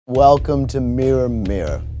Welcome to Mirror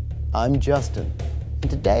Mirror. I'm Justin,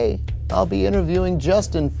 and today I'll be interviewing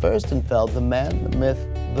Justin Furstenfeld, the man, the myth,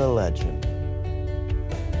 the legend.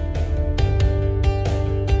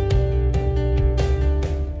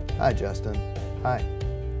 Hi, Justin. Hi.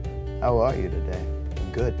 How are you today?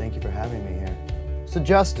 I'm good. Thank you for having me here. So,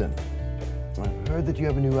 Justin, I've heard that you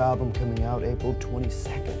have a new album coming out April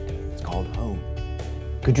 22nd. It's called Home.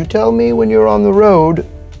 Could you tell me, when you're on the road,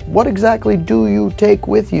 what exactly do you take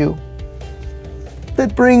with you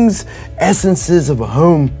that brings essences of a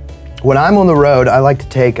home? When I'm on the road, I like to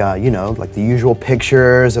take, like the usual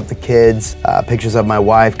pictures of the kids, pictures of my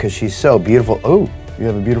wife, because she's so beautiful. Oh, you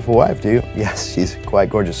have a beautiful wife, do you? Yes, she's quite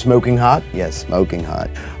gorgeous. Smoking hot? Yes, smoking hot.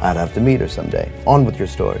 I'd have to meet her someday. On with your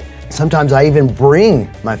story. Sometimes I even bring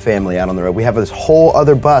my family out on the road. We have this whole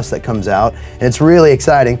other bus that comes out, and it's really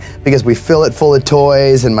exciting because we fill it full of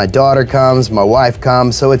toys, and my daughter comes, my wife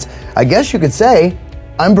comes, so it's, I guess you could say,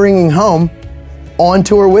 I'm bringing home on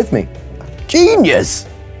tour with me. Genius!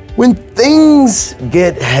 When things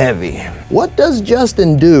get heavy, what does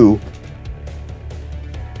Justin do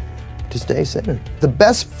to stay centered? The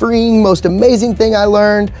best freeing, most amazing thing I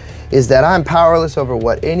learned is that I'm powerless over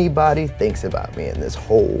what anybody thinks about me in this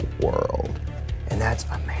whole world. And that's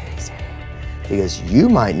amazing, because you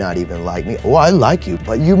might not even like me. Oh, I like you,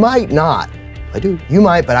 but you might not. I do. You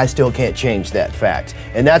might, but I still can't change that fact.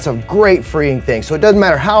 And that's a great freeing thing. So it doesn't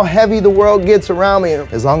matter how heavy the world gets around me,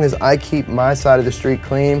 as long as I keep my side of the street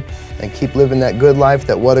clean and keep living that good life,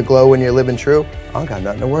 that what a glow when you're living true, I don't got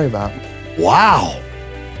nothing to worry about. Wow,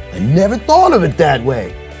 I never thought of it that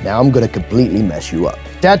way. Now I'm gonna completely mess you up.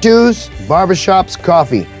 Tattoos, barbershops,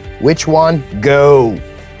 coffee. Which one? Go.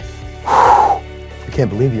 Whew. I can't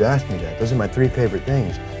believe you asked me that. Those are my 3 favorite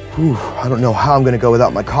things. Whew. I don't know how I'm gonna go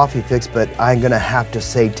without my coffee fix, but I'm gonna have to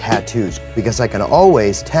say tattoos, because I can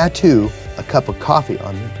always tattoo a cup of coffee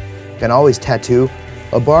on me. I can always tattoo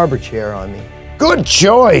a barber chair on me. Good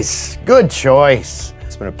choice, good choice.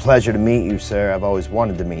 It's been a pleasure to meet you, sir. I've always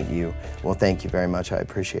wanted to meet you. Well, thank you very much, I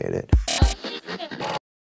appreciate it.